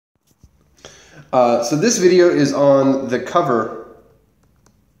So this video is on the cover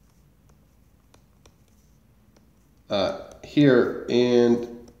here,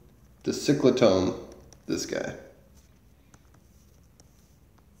 and the cyclotome, this guy.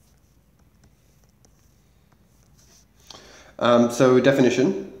 So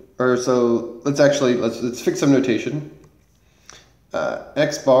definition, let's fix some notation.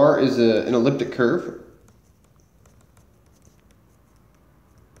 Xbar is an elliptic curve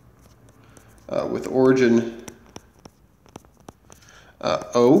with origin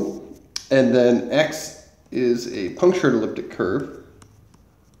O, and then X is a punctured elliptic curve.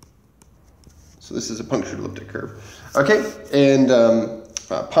 So this is a punctured elliptic curve. Okay, and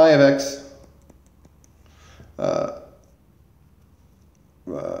pi of X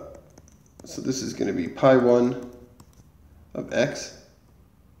so this is going to be pi 1 of X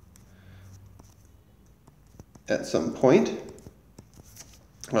at some point.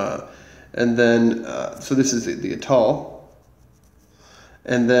 And then, so this is the Etale.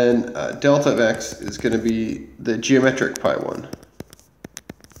 And then delta of X is going to be the geometric pi 1.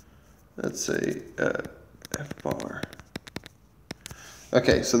 Let's say F bar.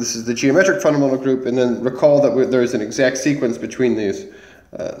 Okay, so this is the geometric fundamental group, and then recall that there is an exact sequence between these.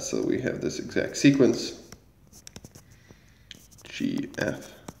 So we have this exact sequence, GF.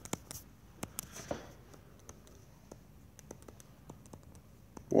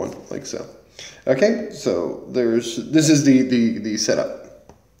 One, like so. Okay, so this is the setup.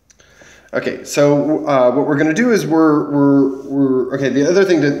 Okay, so what we're going to do is okay. The other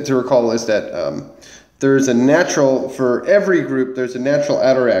thing to recall is that there's a natural, for every group, there's a natural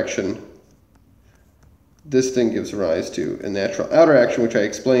outer action. This thing gives rise to a natural outer action, which I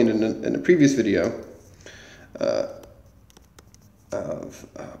explained in a previous video, of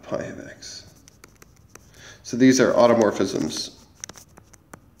pi of X. So these are automorphisms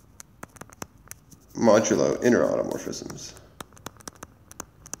modulo inner automorphisms.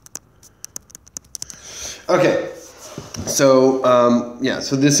 Okay, so yeah,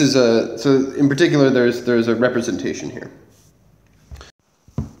 so this is so in particular there's a representation here.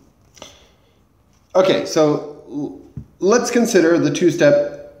 Okay, so let's consider the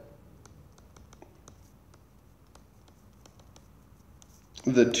two-step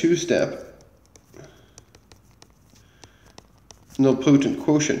nilpotent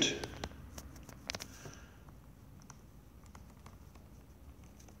quotient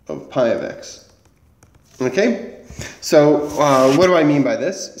of pi of X. Okay, so what do I mean by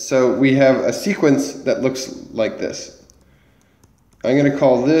this? So we have a sequence that looks like this. I'm going to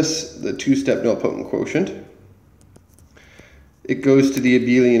call this the two-step nilpotent quotient. It goes to the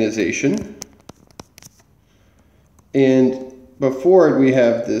abelianization. And before it, we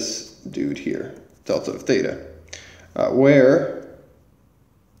have this dude here, delta of theta, where,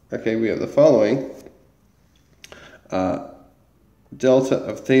 okay, we have the following. Delta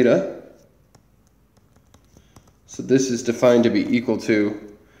of theta. So this is defined to be equal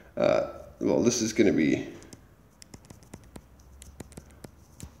to, well, this is going to be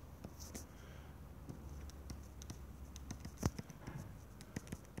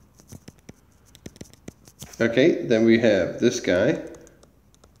okay, then we have this guy.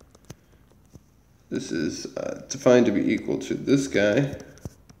 This is defined to be equal to this guy,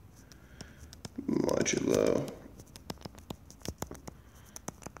 modulo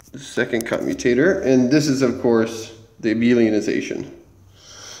the second commutator, and this is, of course, the abelianization.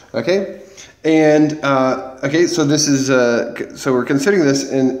 Okay, and okay, so this is so we're considering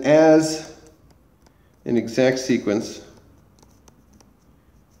this as an exact sequence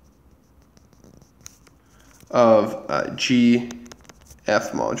of GF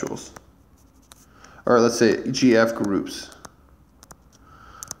modules, or let's say GF groups.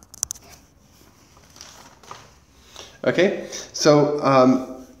 Okay,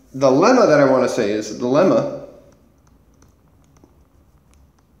 so the lemma that I want to say is, the lemma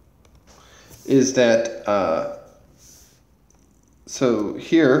is that, so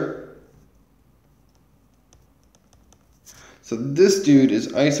here, so this dude is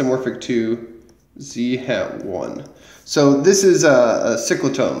isomorphic to Z hat 1. So this is a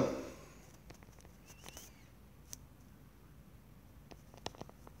cyclotome.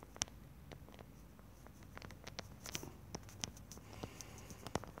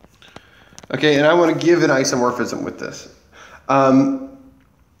 Okay, and I want to give an isomorphism with this.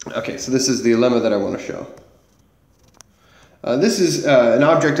 Okay, so this is the lemma that I want to show. This is an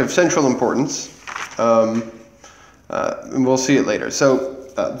object of central importance, and we'll see it later. So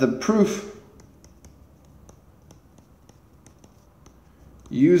the proof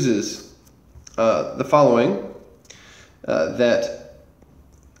uses the following, that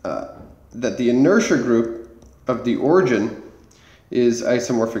that the inertia group of the origin is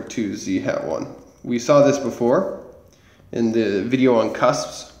isomorphic to z hat 1. We saw this before in the video on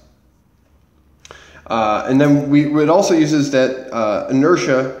cusps. And then it also uses that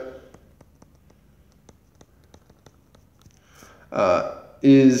inertia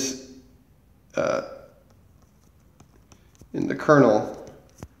is in the kernel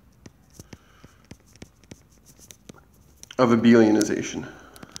of abelianization.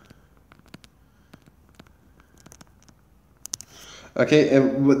 Okay,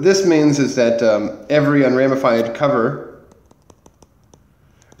 and what this means is that every unramified cover,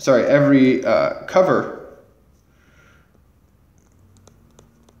 every cover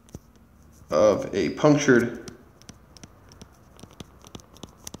of a punctured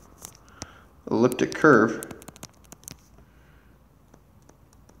elliptic curve,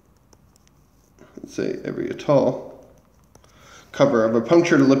 let's say every Etale cover of a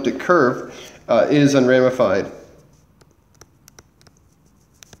punctured elliptic curve is unramified.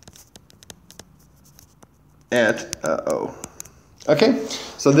 At O. Okay,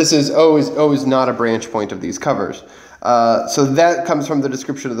 so this is O is not a branch point of these covers. So that comes from the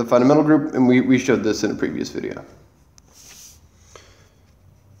description of the fundamental group, and we showed this in a previous video.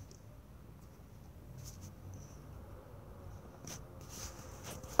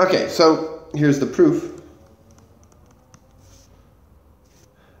 Okay, so here's the proof.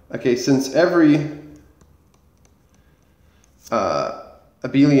 Okay, since every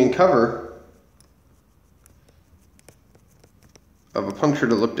abelian cover of a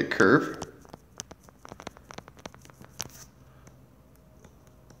punctured elliptic curve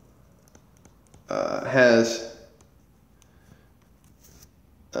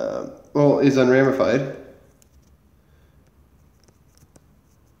is unramified,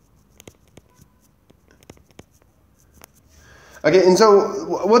 okay, and so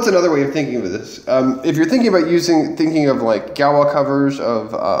what's another way of thinking of this? If you're thinking about thinking of like Galois covers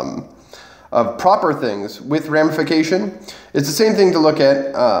of proper things with ramification, it's the same thing to look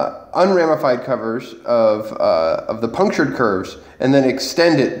at unramified covers of the punctured curves and then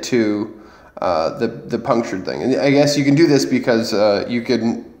extend it to the punctured thing. And I guess you can do this because you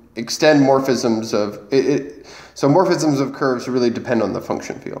can extend morphisms of it. So morphisms of curves really depend on the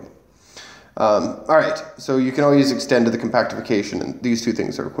function field. All right, so you can always extend to the compactification, and these two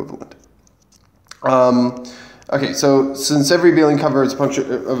things are equivalent. Okay, so since every abelian cover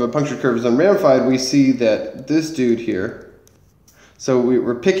of a punctured curve is unramified, we see that this dude here, so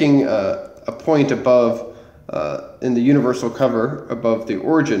we're picking a point above, in the universal cover above the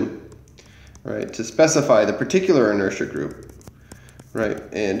origin, right, to specify the particular inertia group, right,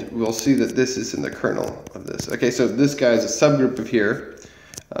 and we'll see that this is in the kernel of this. Okay, so this guy is a subgroup of here,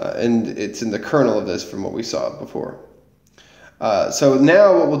 and it's in the kernel of this from what we saw before. So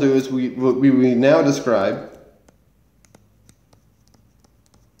now what we'll do is we now describe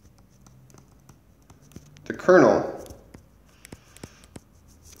the kernel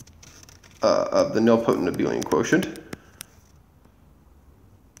of the nilpotent abelian quotient.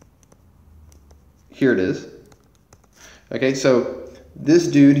 Here it is. Okay, so this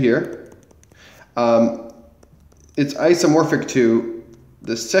dude here, it's isomorphic to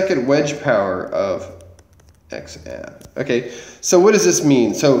the second wedge power of x ab. Okay, so what does this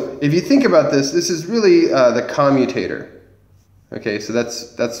mean? So if you think about this, this is really the commutator. Okay, so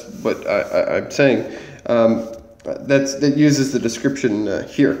that's what I'm saying. That uses the description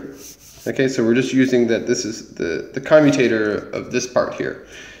here. Okay, so we're just using that this is the commutator of this part here.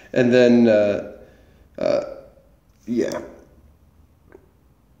 And then, yeah.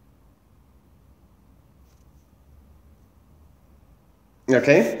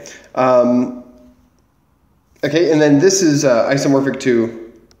 Okay. Okay, and then this is isomorphic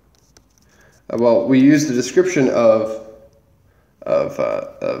to, well, we use the description of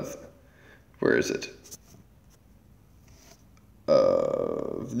where is it?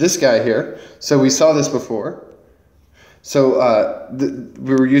 This guy here. So we saw this before. So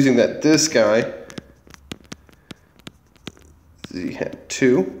we were using that this guy, z hat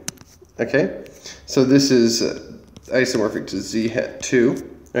 2. Okay, so this is isomorphic to z hat 2.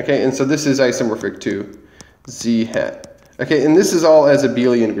 Okay, and so this is isomorphic to z hat. Okay, and this is all as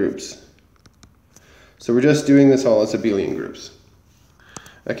abelian groups. So we're just doing this all as abelian groups.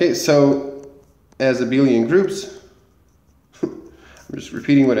 Okay, so as abelian groups, I'm just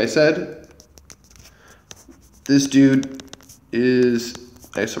repeating what I said. This dude is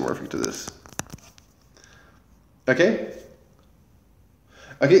isomorphic to this. Okay?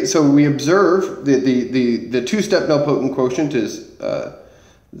 Okay, so we observe the two-step nilpotent quotient is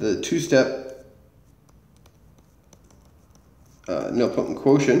the two-step nilpotent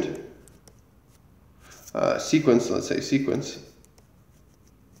quotient sequence, let's say sequence,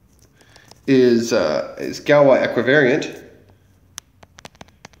 is Galois equivariant,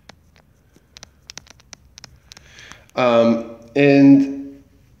 and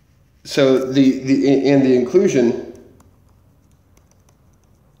so the inclusion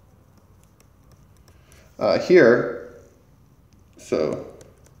here, so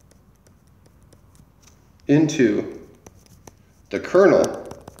into the kernel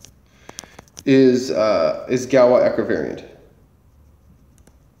is Galois equivariant.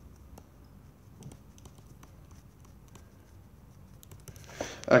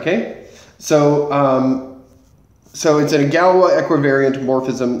 Okay, so so it's a Galois equivariant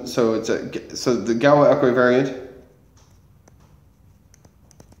morphism. So the Galois equivariant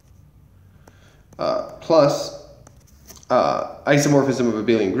plus isomorphism of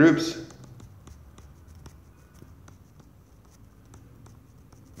abelian groups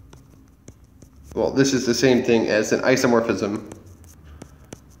well, this is the same thing as an isomorphism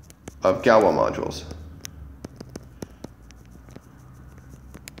of Galois modules.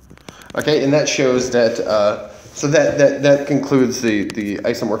 Okay, and that shows that, so that concludes the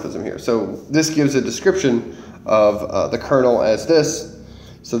isomorphism here. So this gives a description of the kernel as this.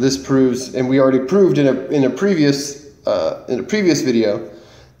 So this proves, and we already proved in a previous video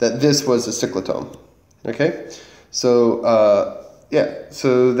that this was a cyclotome. Okay, so yeah,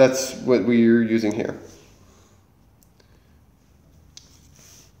 so that's what we're using here.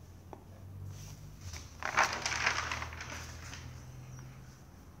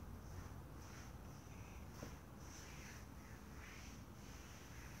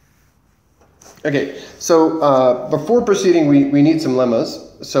 Okay, so before proceeding, we need some lemmas.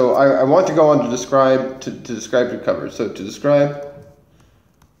 So I want to go on to describe two covers. So to describe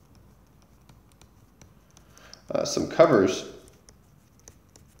some covers.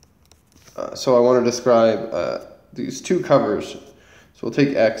 So I want to describe these two covers. So we'll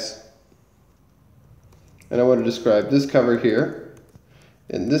take X, and I want to describe this cover here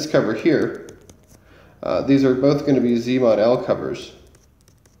and this cover here. These are both going to be Z mod L covers.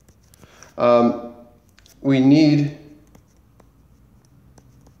 We need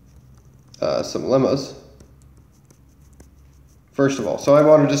some lemmas, first of all. So I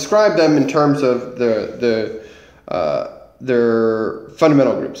want to describe them in terms of their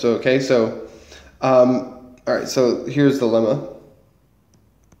fundamental groups. So, okay, so, all right, so here's the lemma.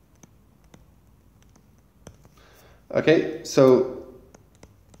 Okay, so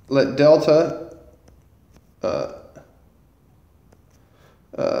let delta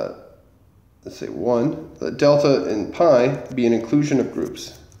let's say 1, let delta and pi be an inclusion of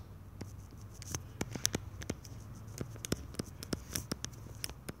groups.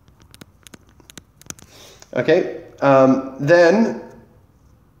 Okay, then,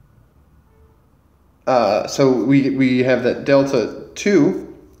 so we have that delta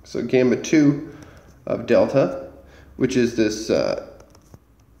 2, so gamma 2 of delta, which is this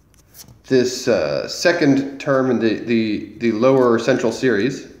second term in the lower central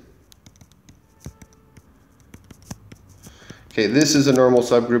series. Okay, this is a normal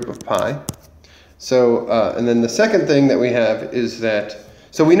subgroup of pi. So, and then the second thing that we have is that,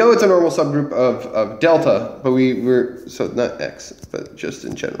 so we know it's a normal subgroup of delta, but we're, so not X, but just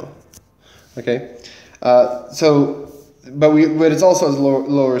in general. Okay, so, but it's also a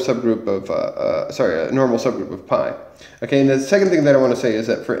lower subgroup of, sorry, a normal subgroup of pi. Okay, and the second thing that I want to say is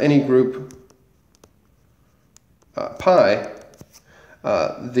that for any group pi,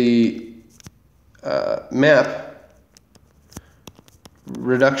 the map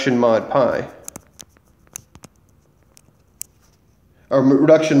reduction mod pi, or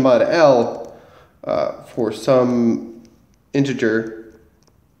reduction mod L for some integer,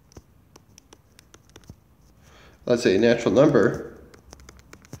 let's say a natural number,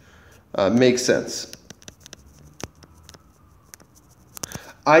 makes sense.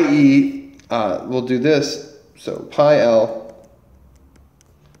 I.e., we'll do this, so pi L,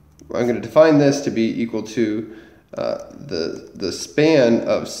 I'm going to define this to be equal to the span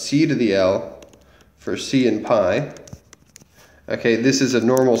of C to the L for C and pi. Okay, this is a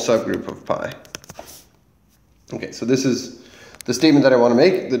normal subgroup of pi. Okay, so this is the statement that I want to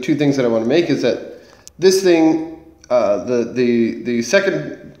make. The two things that I want to make is that this thing, the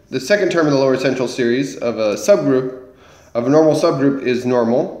second term in the lower central series of a subgroup, of a normal subgroup, is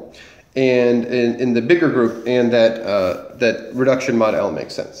normal, and in the bigger group, and that that reduction mod L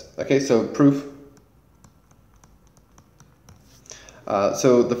makes sense. Okay, so proof.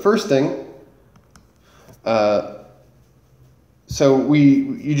 So the first thing, so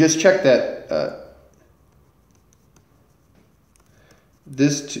you just check that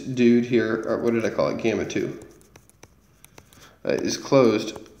this dude here, or what did I call it, gamma 2, is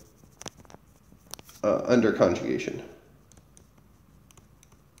closed under conjugation.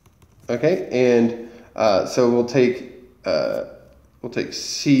 Okay, and so we'll take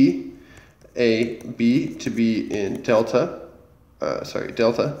C, A, B to be in delta,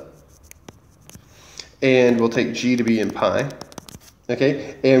 delta, and we'll take G to be in pi.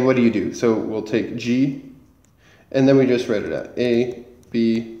 Okay, and what do you do? So we'll take G, and then we just write it out. A,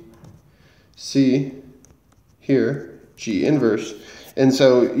 B, C, here, G inverse. And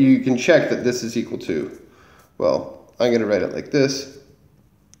so you can check that this is equal to, well, I'm going to write it like this.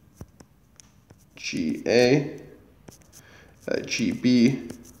 GA,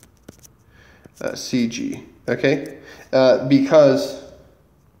 GB, CG, okay? Because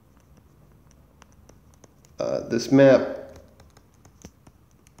this map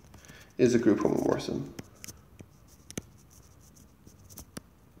is a group homomorphism.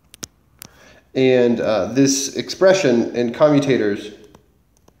 And this expression in commutators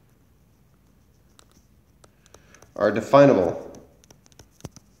are definable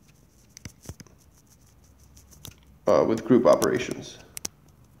with group operations.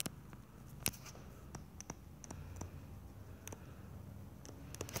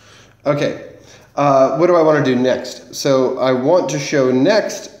 Okay, what do I want to do next? So I want to show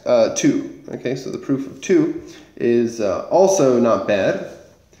next 2. Okay, so the proof of 2 is also not bad.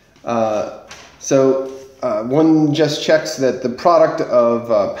 One just checks that the product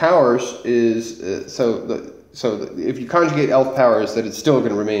of powers is if you conjugate L powers, that it's still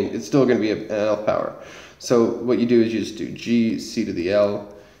going to remain, it's still going to be an L power. So what you do is you just do G, C to the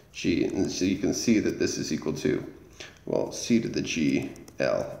L, G, and so you can see that this is equal to, well, C to the G,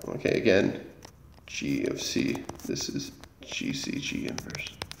 L. Okay, again, G of C, this is GC, G inverse.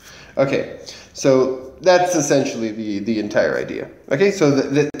 Okay, so that's essentially the entire idea. Okay, so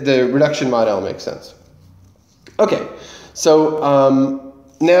the reduction mod L makes sense. Okay, so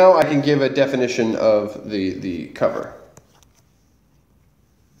now I can give a definition of the cover.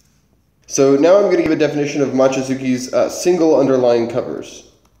 So now I'm going to give a definition of Machizuki's single underlying covers.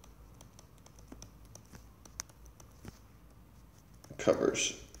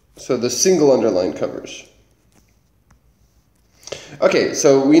 So the single underlying covers. Okay,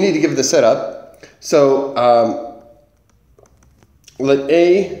 so we need to give the setup. So let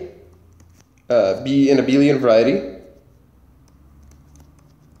A be an abelian variety,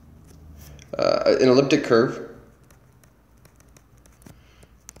 an elliptic curve,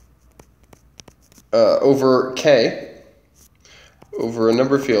 over K, over a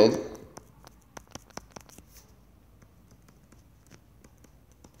number field,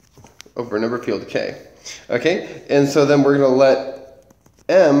 K. Okay, and so then we're going to let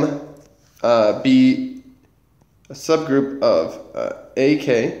M be a subgroup of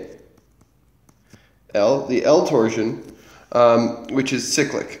AK, L, the l-torsion, which is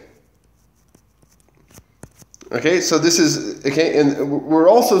cyclic. Okay, so this is, okay, and we're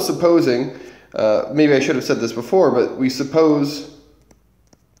also supposing, maybe I should have said this before, but we suppose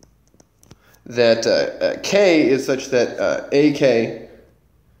that K is such that AK,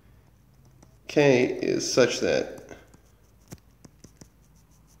 K is such that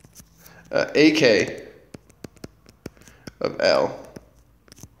AK of L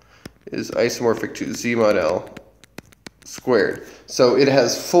is isomorphic to Z mod L squared. So it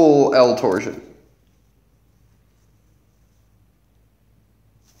has full l-torsion.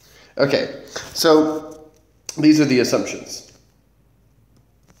 Okay, so these are the assumptions.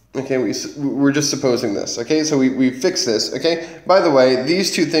 Okay, we're just supposing this. Okay, so we fix this. Okay, by the way,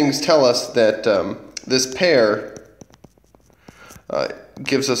 these two things tell us that this pair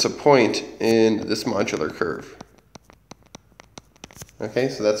gives us a point in this modular curve. Okay,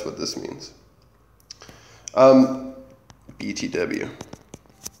 so that's what this means. BTW.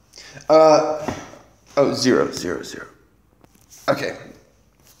 0, 0, 0. Okay,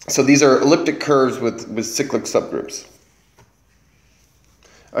 so these are elliptic curves with cyclic subgroups.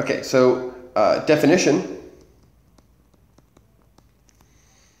 Okay, so definition.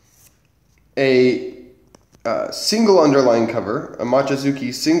 A single underline cover, a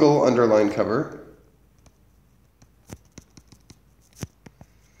Machizuki single underline cover,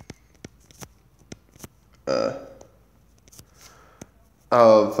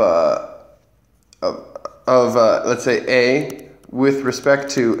 let's say A with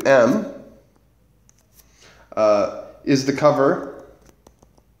respect to M is the cover,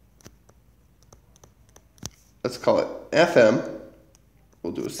 let's call it FM,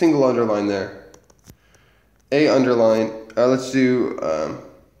 we'll do a single underline there, A underline, let's do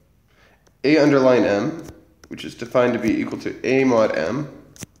A underline M which is defined to be equal to A mod M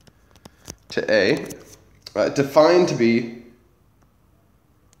to A, defined to be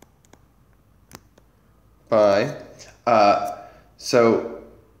by, so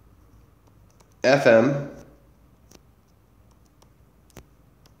Fm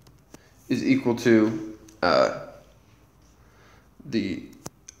is equal to the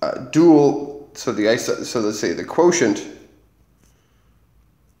dual, so let's say the quotient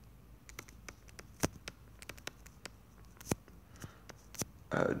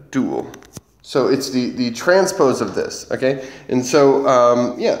dual. So it's the transpose of this, okay? And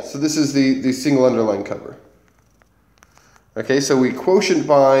so, yeah, so this is the single underline cover. Okay, so we quotient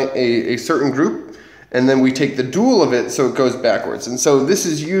by a certain group, and then we take the dual of it so it goes backwards. And so this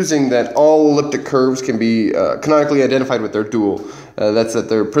is using that all elliptic curves can be canonically identified with their dual. That's that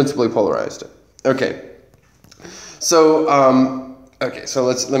they're principally polarized. Okay, so, so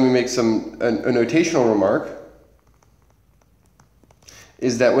let me make a notational remark.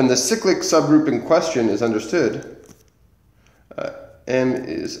 Is that when the cyclic subgroup in question is understood, M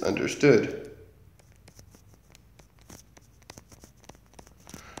is understood,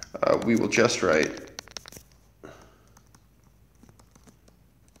 we will just write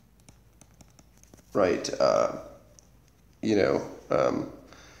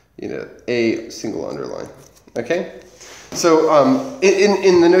a single underline. Okay. So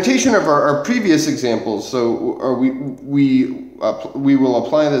in the notation of our previous examples, so we will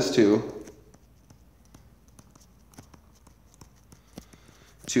apply this to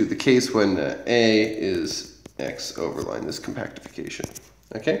the case when A is X overline, this compactification.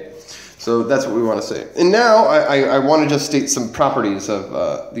 Okay, so that's what we want to say. And now I want to just state some properties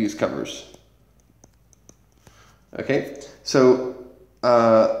of these covers. Okay, so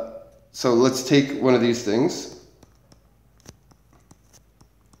let's take one of these things.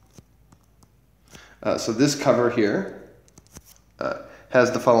 So this cover here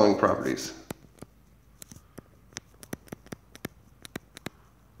has the following properties.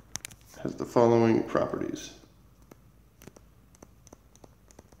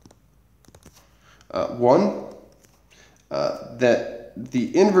 One, that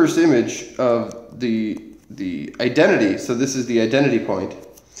the inverse image of the identity, so this is the identity point,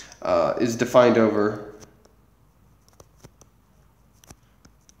 is defined over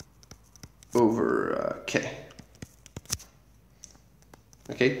K.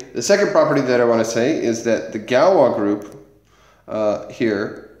 Okay. The second property that I want to say is that the Galois group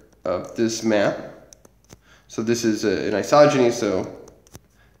here of this map, so this is an isogeny, so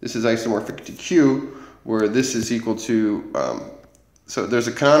this is isomorphic to Q, where this is equal to, so there's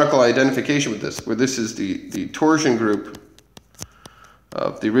a canonical identification with this, where this is the torsion group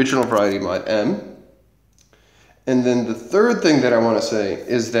of the original variety mod M. And then the third thing that I want to say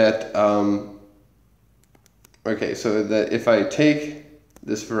is that, okay, so that if I take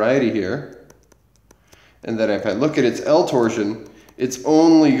this variety here, and that if I look at its l-torsion, it's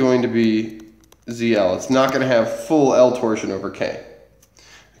only going to be ZL. It's not going to have full l-torsion over K.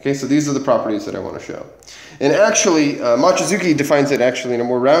 Okay, so these are the properties that I want to show. And actually, Machizuki defines it actually in a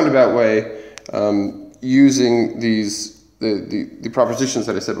more roundabout way, using the propositions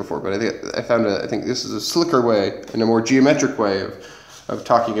that I said before. But I think this is a slicker way and a more geometric way of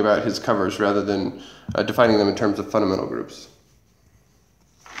talking about his covers rather than defining them in terms of fundamental groups.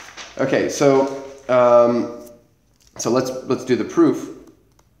 Okay, so let's do the proof.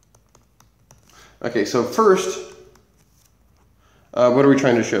 Okay, so first, what are we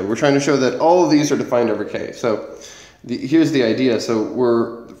trying to show? We're trying to show that all of these are defined over K. So here's the idea. So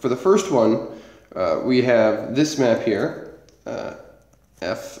for the first one, we have this map here,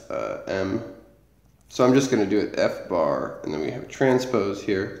 M. So I'm just going to do it F bar, and then we have a transpose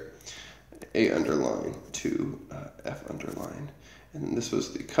here, A underline to F underline. And then this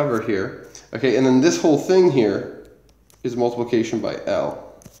was the cover here. Okay, and then this whole thing here is multiplication by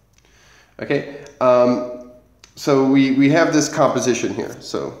L. Okay, so we have this composition here.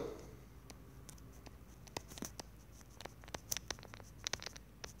 So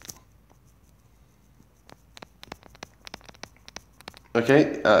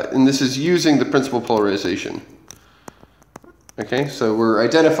okay, and this is using the principal polarization. Okay, so we're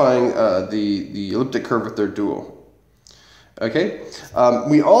identifying the elliptic curve with their dual. Okay,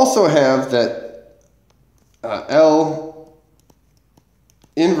 we also have that L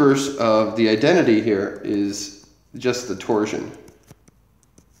inverse of the identity here is just the torsion.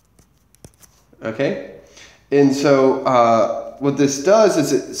 Okay, and so what this does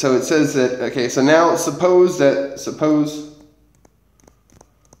is it says that, okay, so now suppose that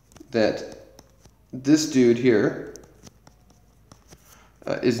this dude here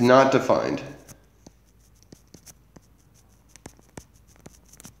is not defined.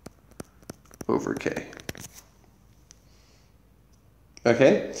 over K.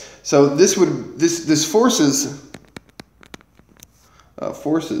 Okay, so this forces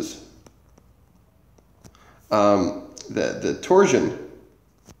the torsion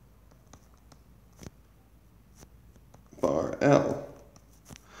bar L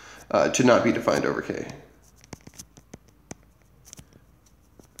to not be defined over K.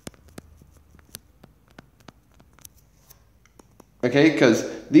 Okay, because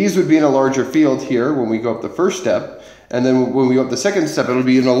these would be in a larger field here when we go up the first step, and then when we go up the second step, it'll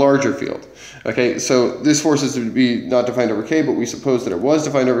be in a larger field. Okay, so this force is to be not defined over K, but we suppose that it was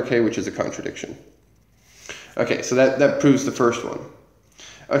defined over K, which is a contradiction. Okay, so that proves the first one.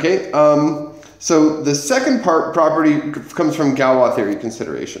 Okay, so the second property comes from Galois theory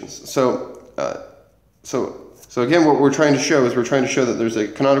considerations. So again, what we're trying to show is that there's a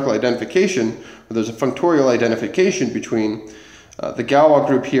canonical identification, or there's a functorial identification between the Galois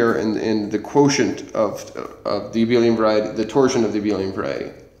group here and the quotient of the abelian variety, the torsion of the abelian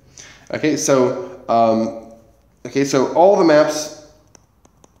variety. Okay, so all the maps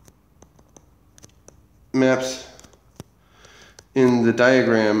in the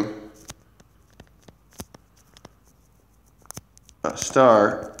diagram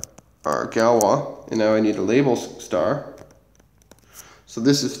star are Galois, and now I need to label star. So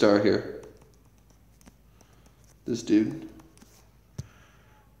this is star here. This dude.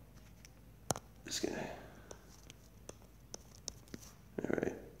 This guy. All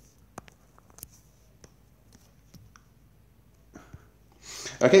right.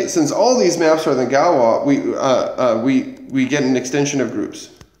 Okay, since all these maps are the Galois, we get an extension of groups.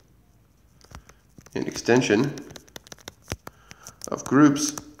 An extension of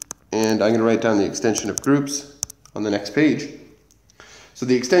groups, and I'm going to write down the extension of groups on the next page. So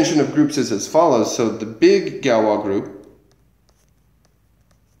the extension of groups is as follows. So the big Galois group,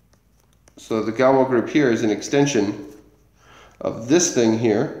 so the Galois group here is an extension of this thing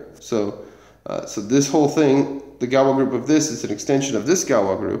here. So this whole thing, the Galois group of this is an extension of this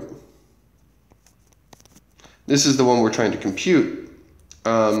Galois group. This is the one we're trying to compute,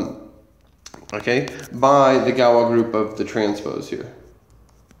 okay, by the Galois group of the transpose here.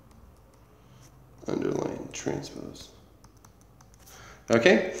 Underline transpose.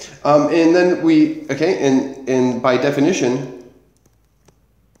 Okay, and then and by definition,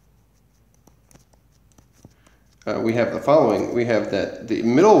 we have the following. We have that the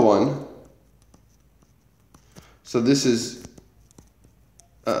middle one, so this is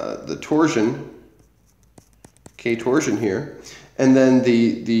the torsion, K torsion here, and then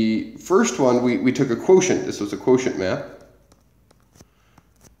the first one, we took a quotient. This was a quotient map.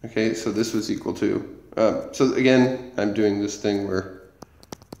 Okay, so this was equal to, so again, I'm doing this thing where,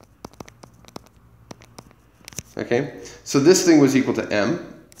 okay, so this thing was equal to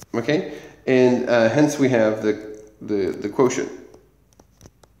M, okay, and hence we have the quotient,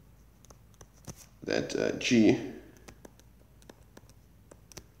 that G,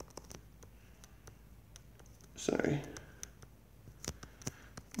 sorry,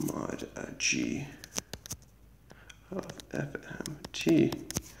 mod G of FMT.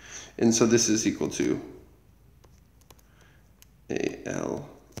 And so this is equal to AL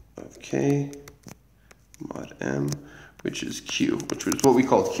of K mod M, which is Q, which was what we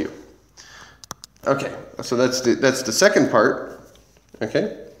called Q. Okay, so that's the second part.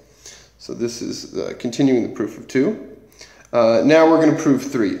 Okay, so this is continuing the proof of 2. Now we're going to prove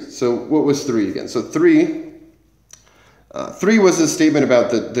 3. So what was 3 again? So 3 was a statement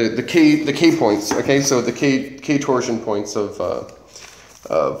about the K points. Okay, so the K torsion points of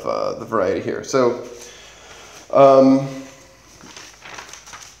the variety here. So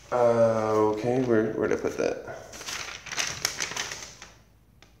okay, where did I put that?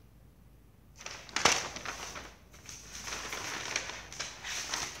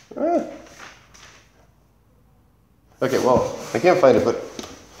 Okay, well, I can't find it, but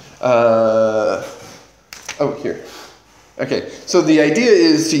oh, here. Okay, so the idea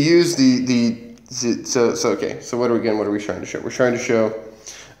is to use okay, so what are we trying to show? We're trying to show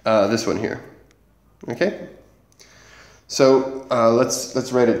this one here. Okay, so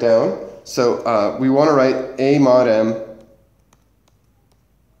let's write it down. So we want to write A mod M.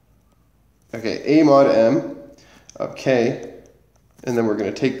 Okay, A mod M of K, and then we're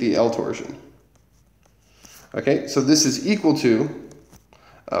going to take the L torsion. Okay, so this is equal to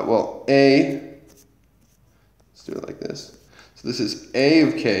well, A. Let's do it like this. So this is A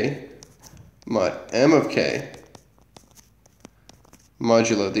of K mod M of K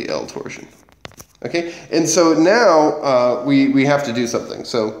modulo the L torsion. Okay, and so now we have to do something.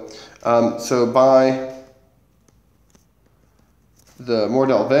 So so by the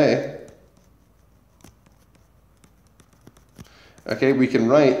Mordell-Weil, okay, we can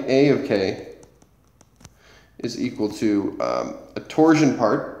write A of k is equal to a torsion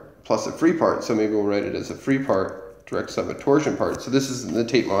part plus a free part. So maybe we'll write it as a free part, direct sum of torsion part. So this isn't the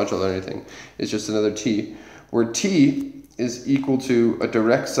Tate module or anything. It's just another t, where t is equal to a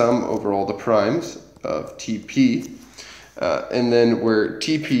direct sum over all the primes of tp, and then where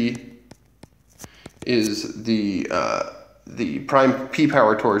tp is the prime p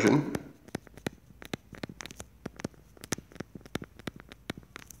power torsion.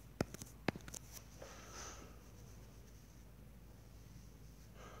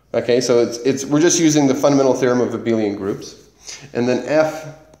 Okay, so we're just using the fundamental theorem of abelian groups, and then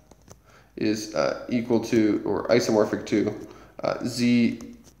f is equal to or isomorphic to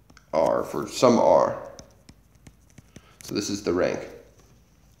zr for some r. So this is the rank.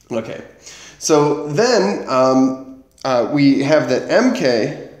 Okay, so then we have that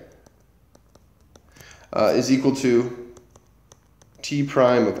mk is equal to t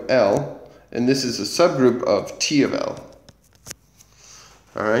prime of L, and this is a subgroup of T of L.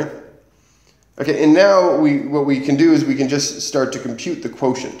 All right. Okay, and now what we can do is we can just start to compute the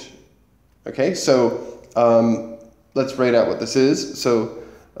quotient. Okay, so let's write out what this is. So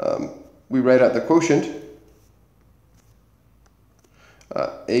we write out the quotient,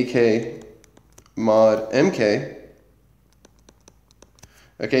 AK mod MK.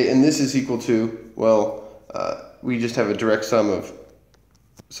 Okay, and this is equal to, well, we just have a direct sum of,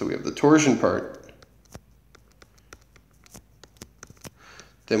 so we have the torsion part.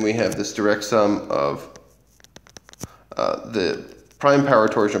 Then we have this direct sum of the prime power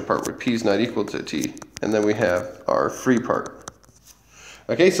torsion part where p is not equal to t, and then we have our free part.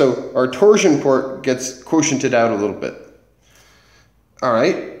 Okay, so our torsion part gets quotiented out a little bit. All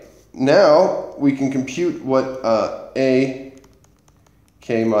right, now we can compute what a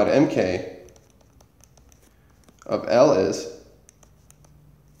k mod mk of L is.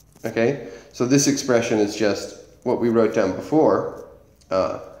 Okay, so this expression is just what we wrote down before.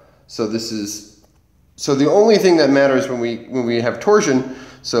 So this is, so the only thing that matters when we have torsion,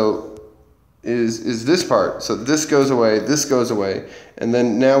 so is this part. So this goes away, and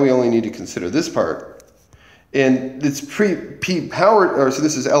then now we only need to consider this part. And it's P power, or so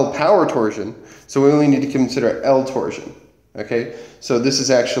this is L power torsion, so we only need to consider L torsion. Okay, so this is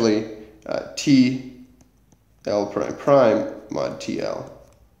actually T L prime prime mod TL.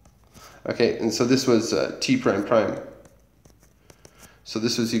 Okay, and so this was T prime prime. So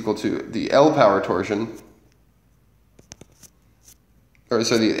this was equal to the L power torsion, or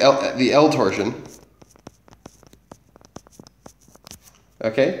so the L torsion.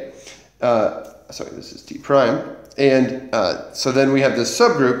 Okay, sorry, this is T prime, and so then we have this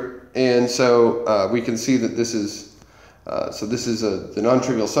subgroup, and so we can see that this is so this is the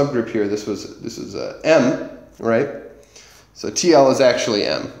non-trivial subgroup here. This is M, right? So TL is actually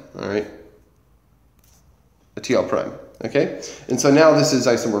M, all right? A TL prime. Okay, and so now this is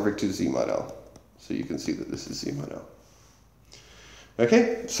isomorphic to Z mod L. So you can see that this is Z mod L.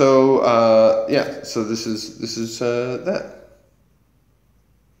 Okay, so yeah, so this is that.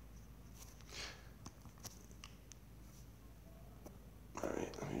 All right,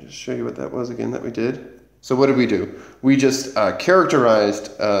 let me just show you what that was again that we did. So what did we do? We just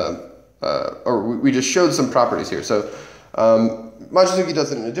characterized, or we just showed some properties here. So Mochizuki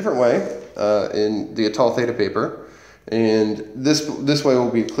does it in a different way in the Etale Theta paper. And this way will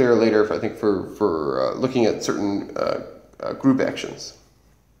be clear later, I think, for looking at certain group actions.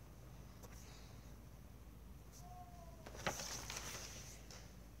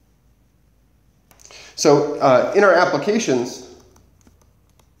 So in our applications,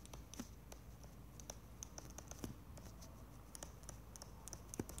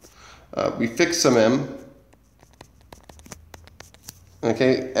 we fix some m.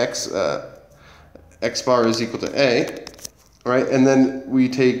 Okay, X bar is equal to A, right? And then we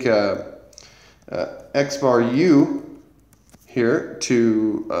take X bar U here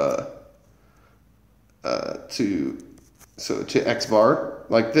to X bar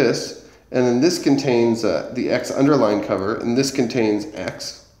like this, and then this contains the X underline cover, and this contains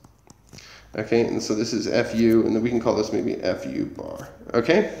X. Okay, and so this is FU, and then we can call this maybe FU bar.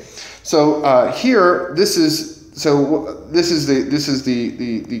 Okay, so here this is. So this is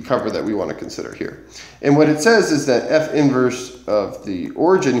the cover that we want to consider here. And what it says is that F inverse of the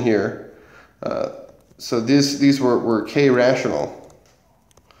origin here, so these were K rational.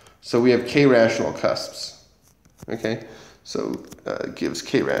 So we have K rational cusps. Okay, so it gives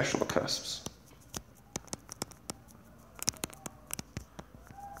K rational cusps.